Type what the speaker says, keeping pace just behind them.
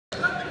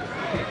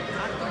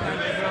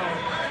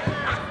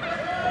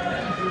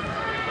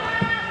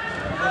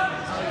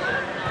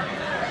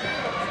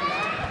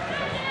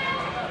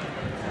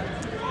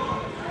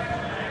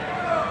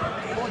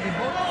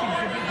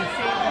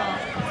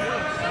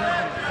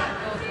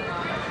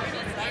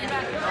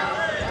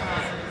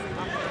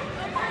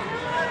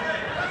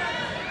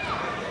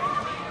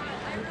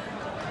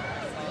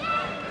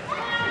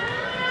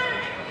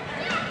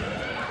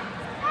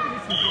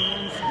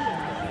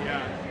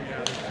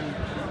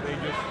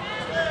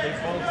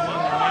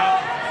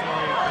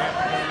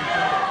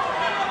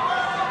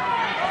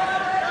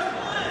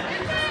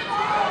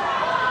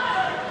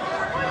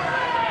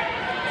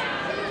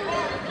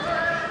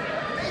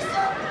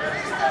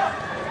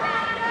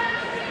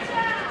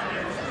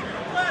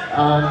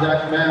On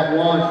deck mat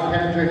 1,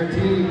 Kendrick T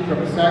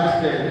from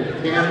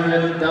Sexton,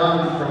 Cameron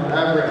Dunn from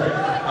Everett.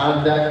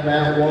 On deck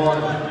mat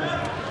 1.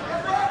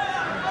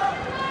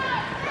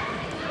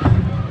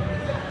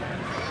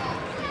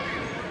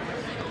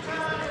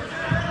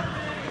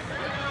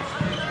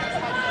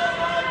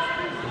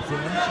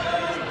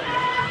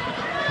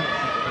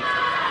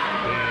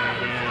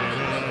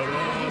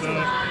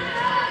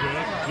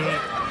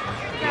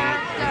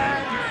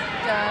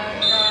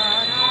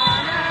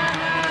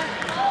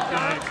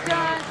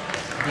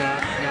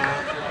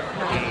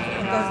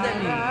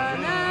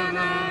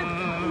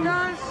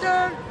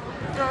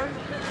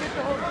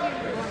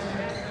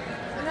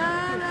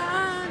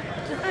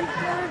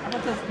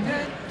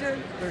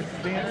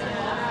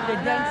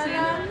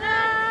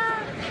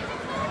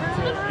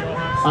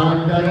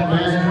 On deck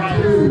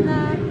mat 2,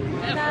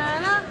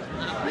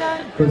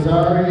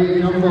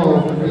 Kazari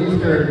Jumbo from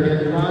Eastern and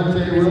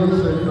Devontae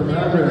Wilson from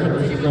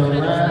Everett. This is our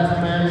last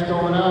match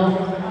going out,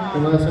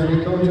 unless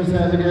any coaches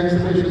have any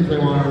exhibitions they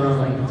want to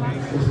run.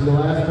 This is the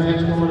last match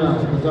going out.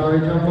 Kazari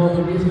Jumbo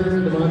from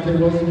Eastern, Devontae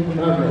Wilson from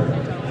Everett.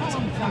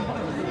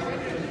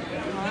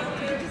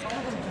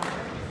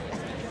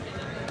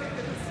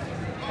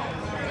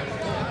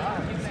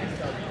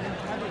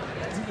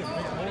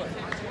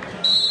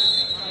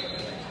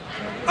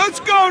 Let's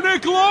go,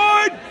 Nick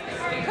Lloyd!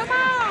 Come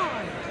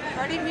on!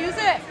 Party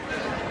music!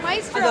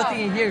 Maestro! I don't think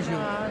he hears you. He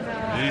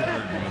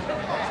heard me.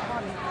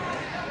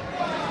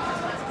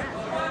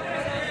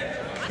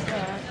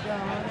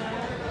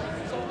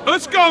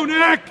 Let's go,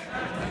 Nick!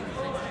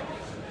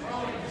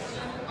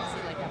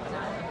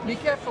 Be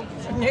careful,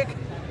 Nick.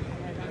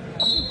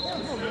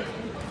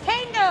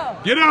 Tango!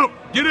 Get out!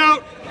 Get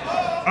out!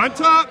 On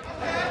top!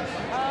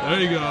 There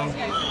you go.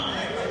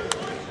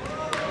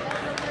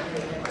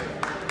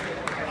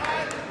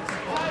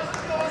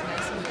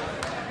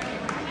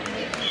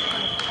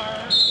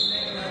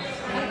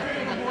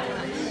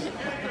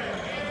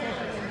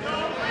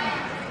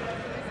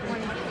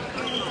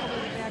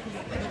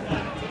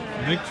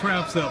 Nick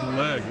traps that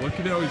leg. Look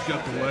at how he's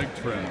got the leg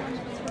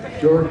trapped.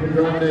 Jordan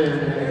Drummond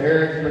and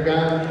Eric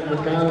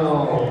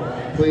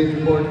McConnell, please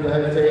report to the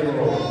head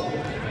table.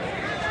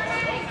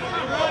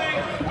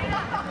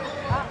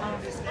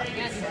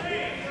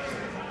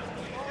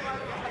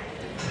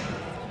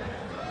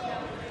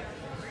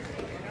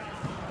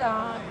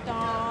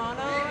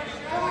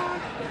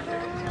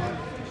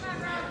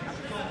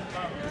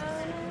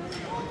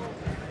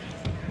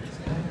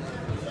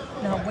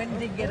 Now, when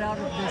they get out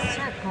of the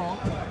circle,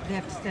 they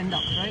have to stand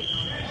up, right?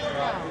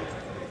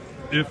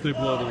 If they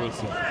blow the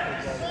whistle.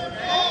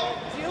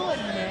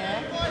 Doing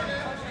Nick.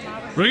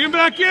 Bring him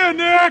back in,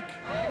 Nick!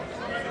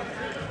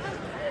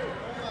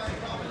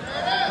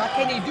 How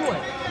can he do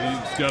it?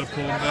 He's got to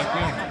pull him back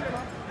in.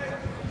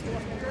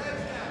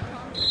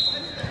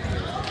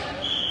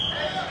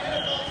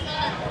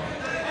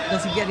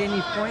 Does he get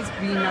any points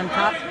being on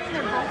top?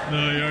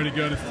 No, he already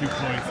got his 2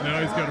 points. Now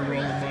he's got to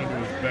roll him onto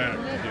his back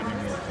to get him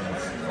more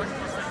points.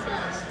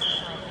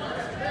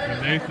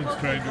 And Nathan's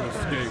trying to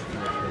escape.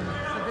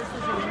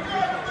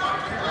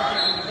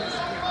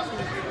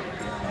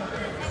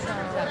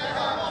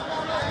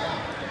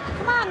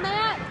 Come on,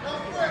 Matt!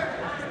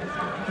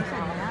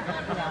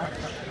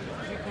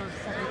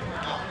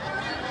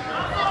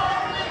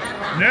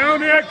 Now,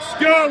 Nick,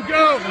 go,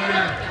 go!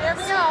 There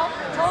we go.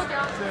 Told you.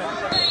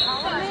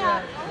 Call him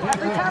Matt.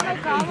 Every time I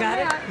call him You got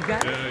it? Matt. You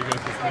got Yeah, it? he got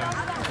this one.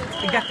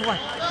 You got what?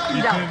 He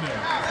You down. pinned him.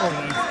 Oh,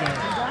 it's done.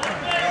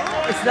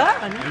 It's done.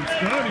 It's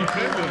done, he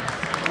pinned him.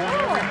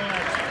 Oh.